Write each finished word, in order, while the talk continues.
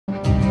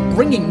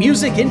bringing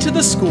music into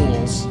the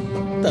schools.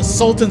 The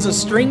Sultans of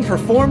String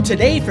performed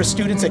today for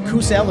students at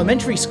Coosa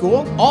Elementary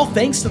School, all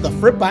thanks to the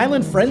Fripp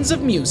Island Friends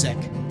of Music.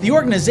 The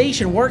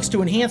organization works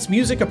to enhance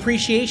music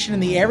appreciation in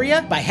the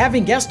area by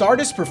having guest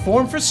artists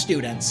perform for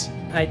students.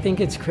 I think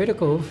it's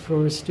critical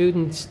for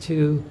students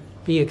to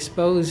be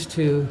exposed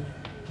to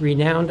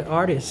renowned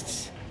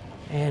artists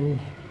and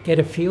get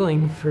a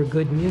feeling for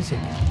good music.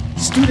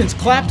 Students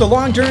clapped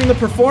along during the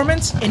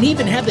performance and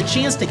even had the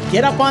chance to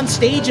get up on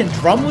stage and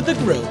drum with the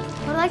group.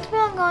 What I like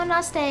about going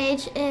on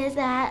stage is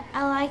that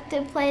I like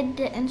to play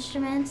the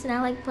instruments and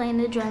I like playing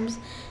the drums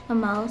the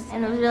most,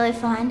 and it was really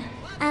fun.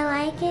 I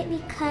like it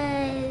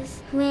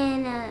because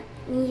when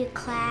you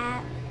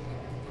clap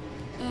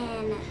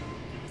and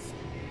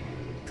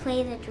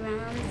play the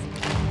drums.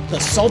 The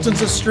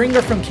Sultans of String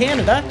are from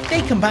Canada.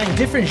 They combine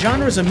different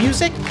genres of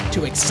music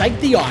to excite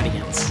the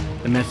audience.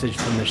 The message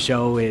from the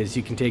show is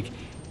you can take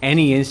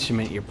any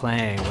instrument you're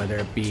playing, whether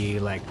it be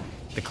like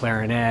the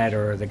clarinet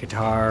or the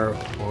guitar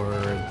or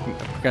a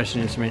percussion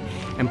instrument,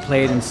 and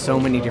play it in so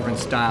many different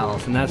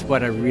styles. And that's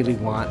what I really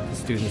want the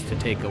students to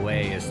take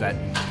away, is that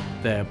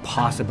the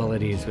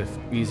possibilities with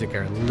music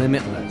are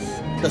limitless.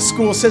 The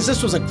school says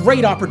this was a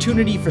great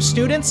opportunity for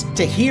students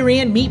to hear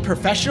and meet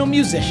professional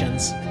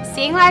musicians.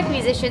 Seeing live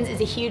musicians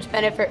is a huge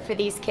benefit for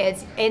these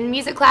kids. In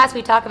music class,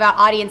 we talk about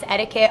audience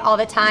etiquette all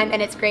the time,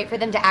 and it's great for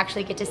them to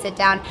actually get to sit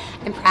down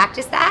and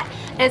practice that.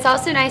 And it's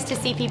also nice to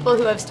see people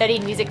who have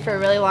studied music for a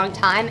really long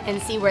time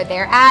and see where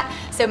they're at,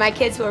 so my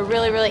kids who are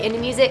really into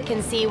music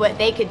can see what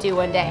they could do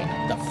one day.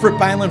 The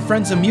Fripp Island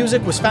Friends of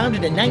Music was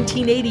founded in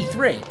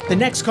 1983. The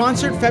next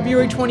concert,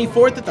 February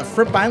 24th at the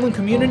Fripp Island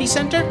Community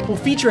Center, will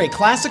feature a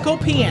classical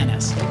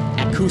pianist.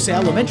 At Coosa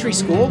Elementary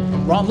School,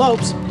 Ron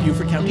Lopes,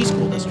 Beaufort County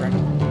School District.